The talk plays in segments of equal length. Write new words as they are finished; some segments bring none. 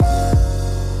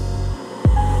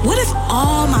What if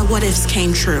all my what ifs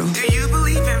came true? Do you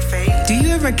believe in fate? Do you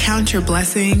ever count your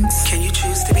blessings? Can you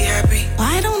choose to be happy?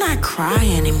 Why don't I cry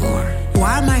anymore?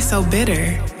 Why am I so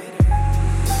bitter?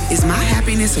 Is my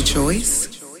happiness a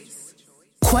choice?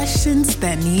 Questions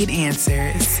that need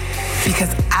answers.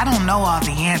 Because I don't know all the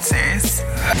answers,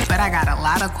 but I got a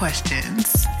lot of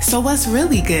questions. So what's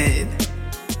really good?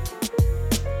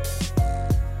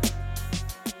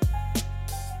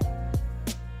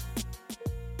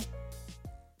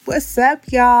 What's up,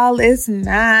 y'all? It's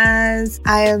Naz.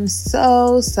 I am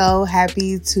so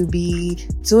happy to be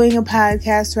doing a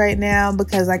podcast right now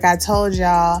because like I told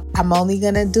y'all, I'm only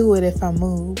gonna do it if I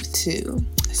move to.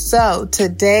 So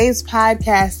today's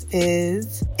podcast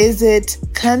is it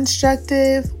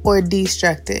constructive or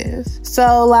destructive?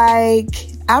 So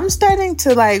I'm starting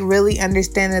to really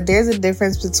understand that there's a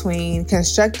difference between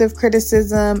constructive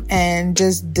criticism and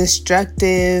just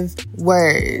destructive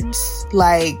words,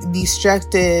 like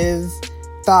destructive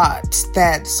thoughts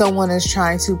that someone is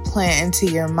trying to plant into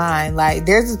your mind.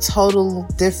 There's a total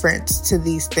difference to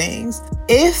these things.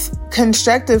 If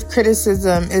constructive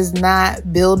criticism is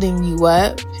not building you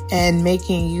up and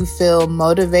making you feel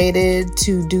motivated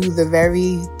to do the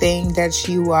very thing that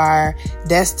you are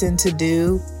destined to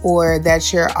do, or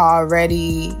that you're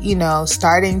already,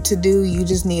 starting to do, you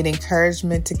just need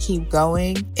encouragement to keep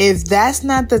going. If that's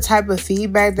not the type of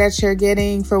feedback that you're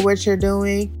getting for what you're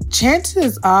doing,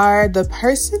 chances are the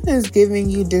person is giving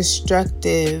you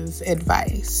destructive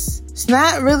advice. It's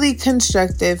not really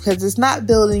constructive because it's not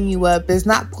building you up. It's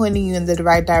not pointing you in the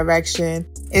right direction.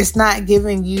 It's not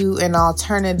giving you an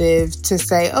alternative to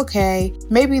say, okay,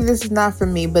 maybe this is not for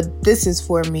me, but this is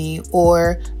for me.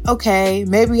 Or, okay,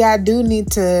 maybe I do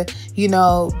need to,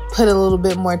 put a little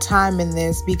bit more time in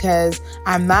this because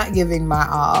I'm not giving my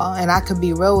all. And I could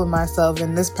be real with myself.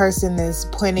 And this person is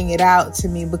pointing it out to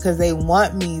me because they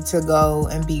want me to go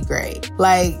and be great.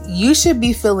 You should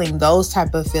be feeling those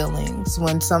type of feelings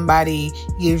when somebody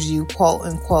gives you quote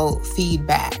unquote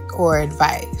feedback or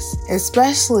advice,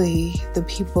 especially the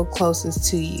people closest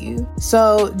to you.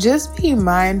 So just be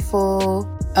mindful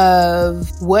of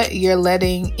what you're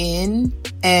letting in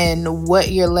and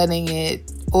what you're letting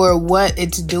it or what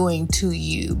it's doing to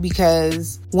you,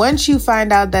 because once you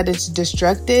find out that it's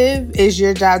destructive, it's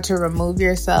your job to remove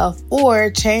yourself or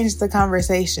change the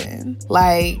conversation.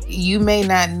 You may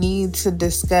not need to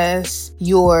discuss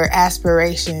your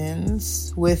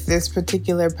aspirations with this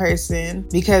particular person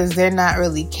because they're not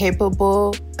really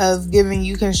capable of giving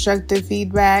you constructive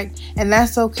feedback, and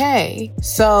that's okay.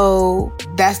 So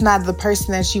that's not the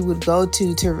person that you would go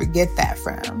to get that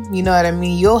from. You know what I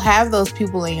mean? You'll have those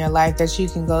people in your life that you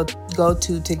can go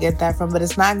to get that from, but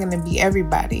it's not going to be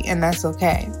everybody, and that's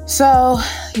okay. So,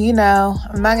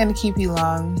 I'm not going to keep you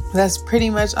long. That's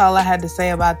pretty much all I had to say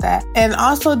about that. And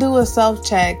also do a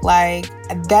self-check.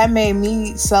 That made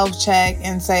me self-check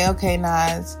and say, okay,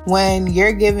 Naz, when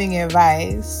you're giving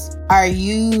advice, are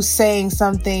you saying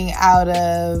something out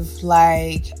of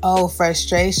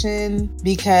frustration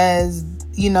because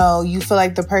you feel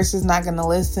like the person's not going to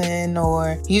listen,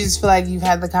 or you just feel like you've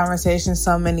had the conversation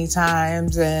so many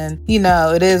times and,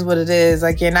 it is what it is.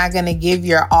 You're not going to give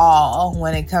your all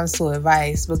when it comes to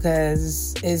advice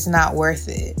because it's not worth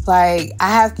it. I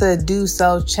have to do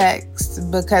self-checks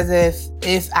because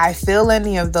if I feel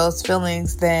any of those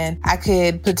feelings, then I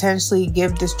could potentially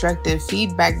give destructive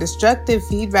feedback. Destructive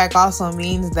feedback also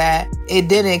means that it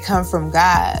didn't come from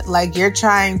God. You're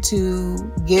trying to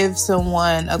give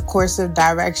someone a course of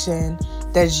direction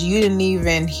that you didn't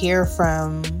even hear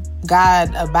from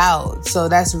God about. So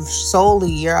that's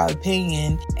solely your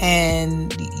opinion,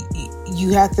 and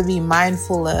you have to be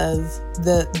mindful of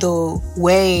the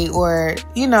way or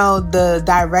the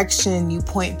direction you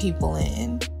point people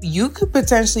in. You could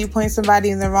potentially point somebody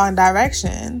in the wrong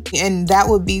direction, and that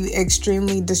would be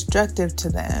extremely destructive to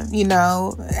them,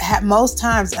 most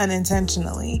times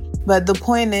unintentionally. But the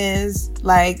point is,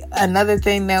 another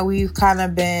thing that we've kind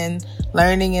of been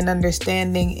learning and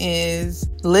understanding is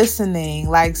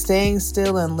listening, staying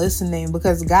still and listening,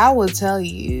 because God will tell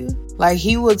you,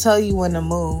 he will tell you when to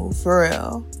move, for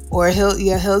real. Or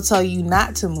he'll tell you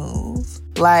not to move.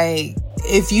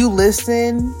 If you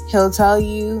listen, he'll tell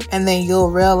you, and then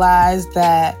you'll realize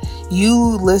that you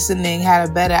listening had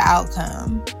a better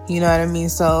outcome. You know what I mean?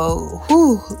 So,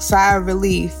 sigh of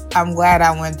relief. I'm glad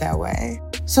I went that way.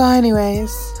 So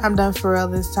anyways, I'm done for real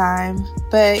this time.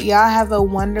 But y'all have a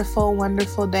wonderful,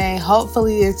 wonderful day.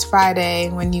 Hopefully it's Friday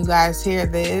when you guys hear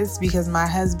this, because my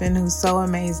husband, who's so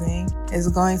amazing, is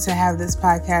going to have this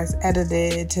podcast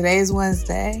edited. Today's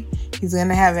Wednesday. He's going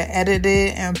to have it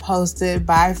edited and posted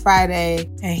by Friday,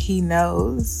 and he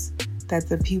knows that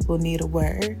the people need a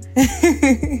word.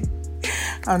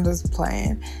 I'm just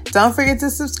playing. Don't forget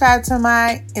to subscribe to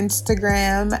my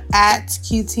Instagram at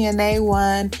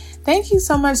QTNA1. Thank you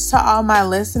so much to all my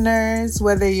listeners,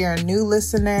 whether you're a new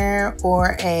listener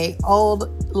or an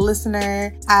old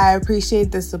listener. I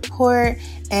appreciate the support.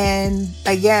 And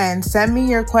again, send me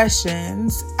your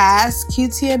questions.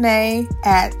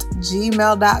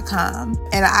 AskQTNA@gmail.com.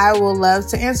 And I will love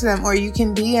to answer them. Or you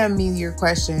can DM me your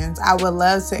questions. I would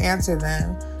love to answer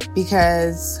them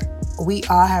because we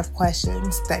all have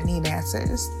questions that need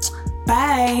answers.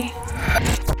 Bye.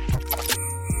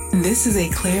 This is a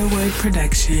Clear Word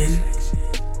production.